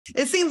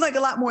It seems like a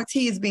lot more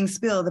tea is being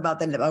spilled about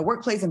the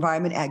workplace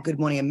environment at Good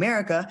Morning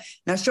America.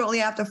 Now,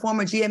 shortly after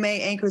former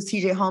GMA anchors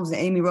TJ Holmes and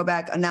Amy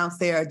Robach announced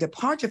their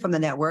departure from the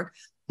network,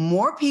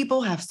 more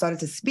people have started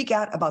to speak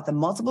out about the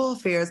multiple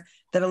affairs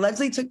that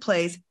allegedly took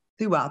place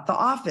throughout the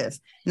office.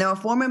 Now, a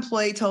former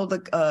employee told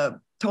the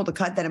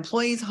Cut that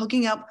employees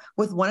hooking up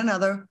with one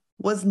another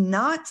was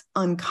not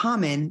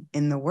uncommon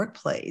in the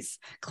workplace,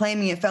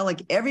 claiming it felt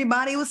like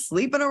everybody was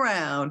sleeping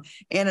around.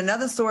 And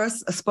another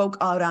source spoke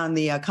out on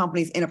the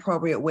company's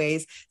inappropriate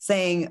ways,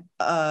 saying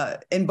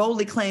and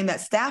boldly claimed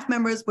that staff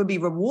members would be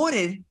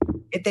rewarded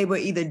if they were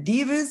either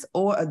divas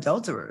or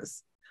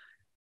adulterers.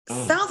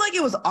 Sounds like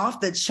it was off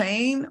the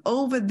chain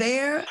over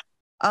there.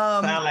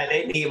 Sound like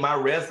they need my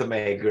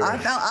resume, girl.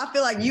 I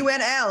feel like you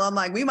and Al, I'm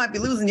like, we might be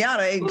losing y'all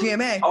to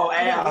GMA. Oh,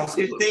 Al,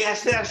 she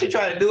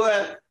trying to do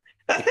it.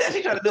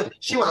 She trying to do it.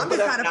 I'm just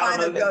trying to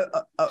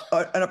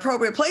find an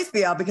appropriate place for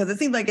y'all because it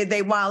seems like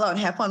they wild out and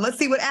have fun. Let's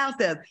see what Al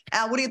says.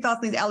 Al, what are your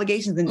thoughts on these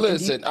allegations?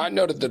 Listen, I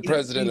know that the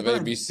president of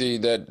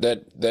ABC,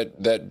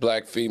 that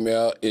black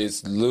female,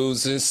 is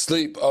losing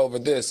sleep over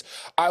this.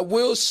 I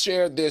will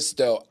share this,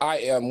 though. I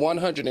am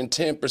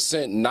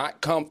 110% not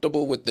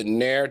comfortable with the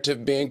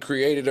narrative being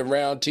created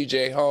around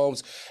TJ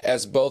Holmes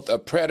as both a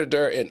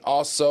predator and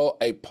also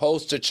a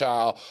poster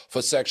child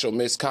for sexual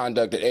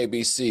misconduct at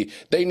ABC.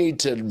 They need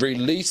to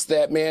release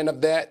that man of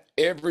that.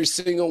 Every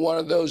single one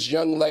of those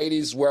young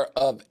ladies were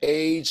of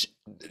age,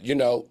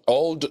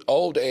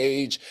 old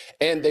age,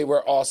 and they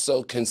were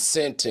also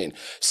consenting.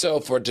 So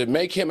to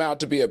make him out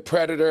to be a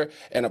predator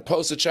and a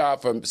poster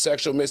child for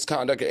sexual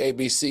misconduct at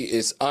ABC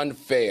is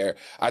unfair.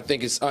 I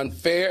think it's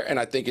unfair, and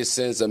I think it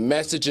sends a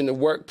message in the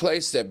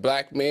workplace that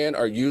black men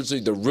are usually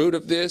the root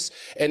of this,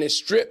 and it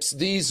strips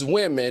these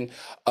women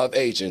of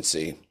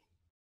agency.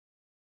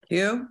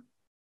 You?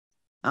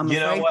 I'm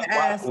you know what?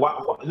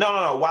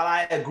 No. While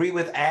I agree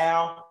with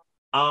Al,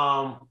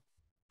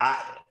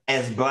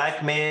 as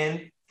black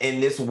men in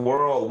this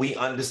world, we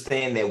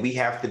understand that we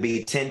have to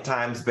be 10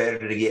 times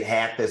better to get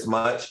half as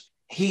much.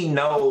 He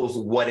knows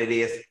what it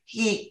is.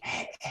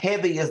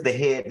 Heavy is the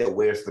head that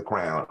wears the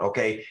crown,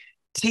 okay?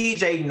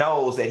 TJ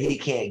knows that he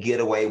can't get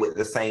away with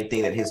the same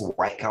thing that his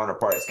white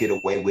counterparts get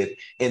away with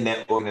in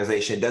that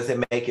organization. Does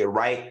it make it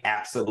right?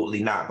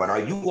 Absolutely not. But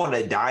are you going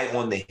to die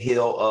on the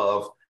hill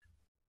of,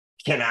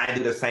 can I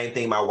do the same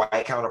thing my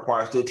white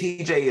counterparts do?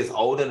 TJ is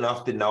old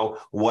enough to know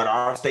what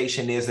our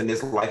station is in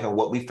this life and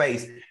what we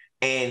face.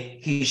 And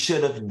he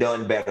should have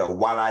done better.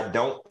 While I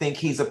don't think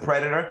he's a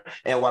predator,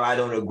 and while I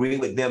don't agree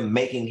with them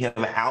making him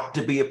out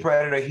to be a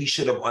predator, he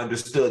should have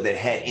understood that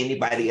had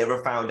anybody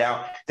ever found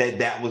out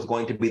that was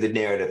going to be the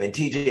narrative. And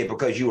TJ,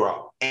 because you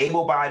are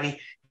able-bodied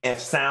and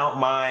sound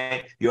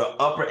mind, you're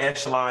upper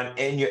echelon,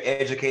 and you're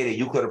educated,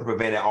 you could have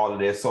prevented all of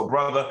this. So,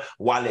 brother,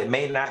 while it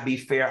may not be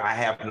fair, I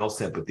have no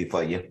sympathy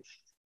for you.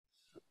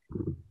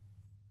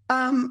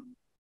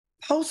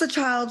 Poster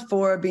child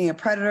for being a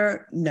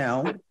predator?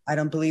 No, I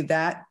don't believe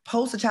that.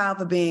 Poster child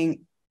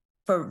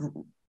for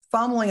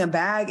fumbling a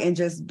bag and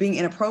just being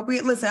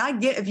inappropriate. Listen, I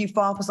get if you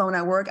fall for someone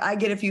at work. I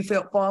get if you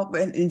fall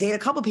and date a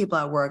couple people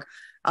at work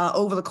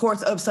over the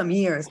course of some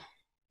years.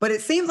 But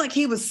it seems like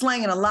he was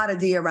slanging a lot of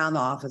D around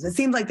the office. It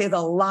seems like there's a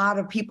lot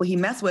of people he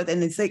messed with,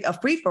 and it's like a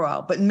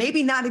free-for-all, but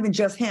maybe not even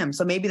just him.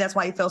 So maybe that's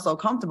why he felt so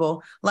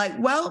comfortable. Like,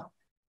 well,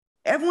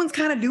 everyone's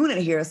kind of doing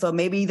it here. So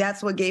maybe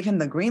that's what gave him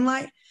the green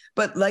light.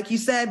 But like you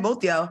said,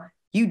 both y'all,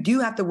 you do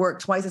have to work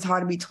twice as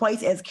hard to be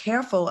twice as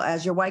careful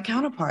as your white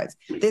counterparts.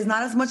 There's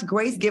not as much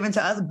grace given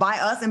to us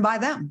and by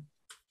them.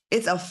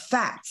 It's a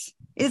fact.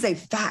 It is a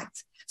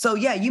fact. So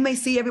yeah, you may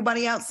see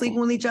everybody out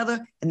sleeping with each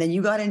other, and then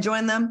you go ahead and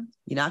join them.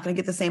 You're not going to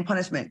get the same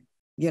punishment.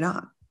 You're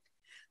not.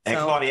 And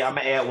Claudia, I'm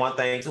gonna add one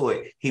thing to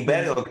it. He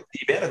better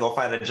go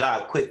find a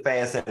job quick,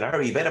 fast, and in a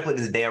hurry. He better put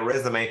his damn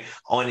resume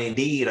on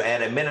Indeed, or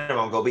at a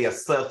minimum, go be a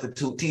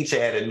substitute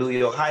teacher at a New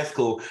York high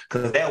school,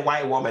 because that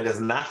white woman is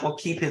not gonna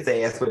keep his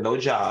ass with no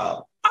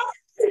job.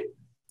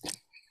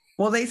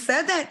 Well, they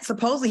said that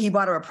supposedly he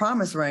bought her a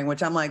promise ring,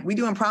 which I'm like, we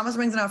doing promise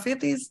rings in our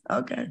 50s?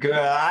 Okay. Girl,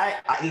 I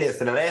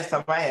listen, the last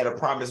time I had a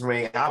promise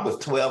ring, I was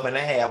 12 and a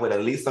half with a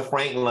Lisa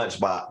Frank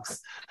lunchbox.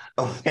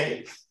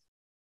 Okay.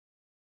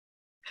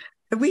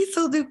 Do we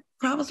still do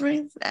promise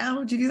rings? Al,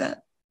 would you do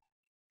that?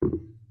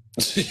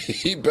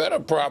 He better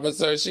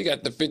promise her. She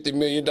got the $50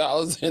 million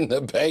in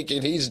the bank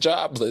and he's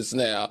jobless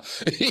now.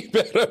 He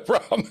better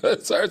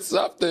promise her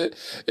something.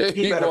 If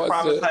he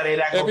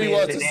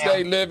wants to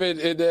stay living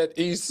in that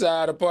East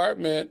Side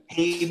apartment.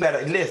 He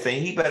better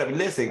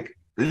listen.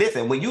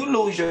 Listen, when you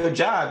lose your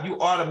job, you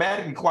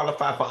automatically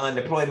qualify for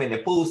unemployment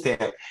and food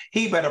stamps.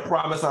 He better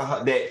promise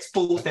her that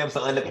food stamps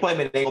and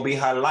unemployment ain't gonna be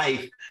her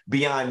life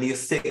beyond these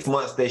 6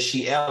 months that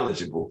she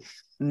eligible.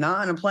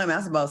 Non-employment,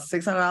 that's about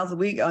 $600 a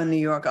week in New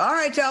York. All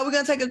right, y'all, we're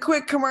going to take a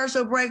quick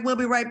commercial break. We'll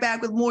be right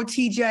back with more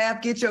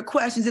TGIF. Get your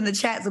questions in the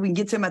chat so we can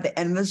get to them at the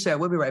end of the show.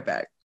 We'll be right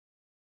back.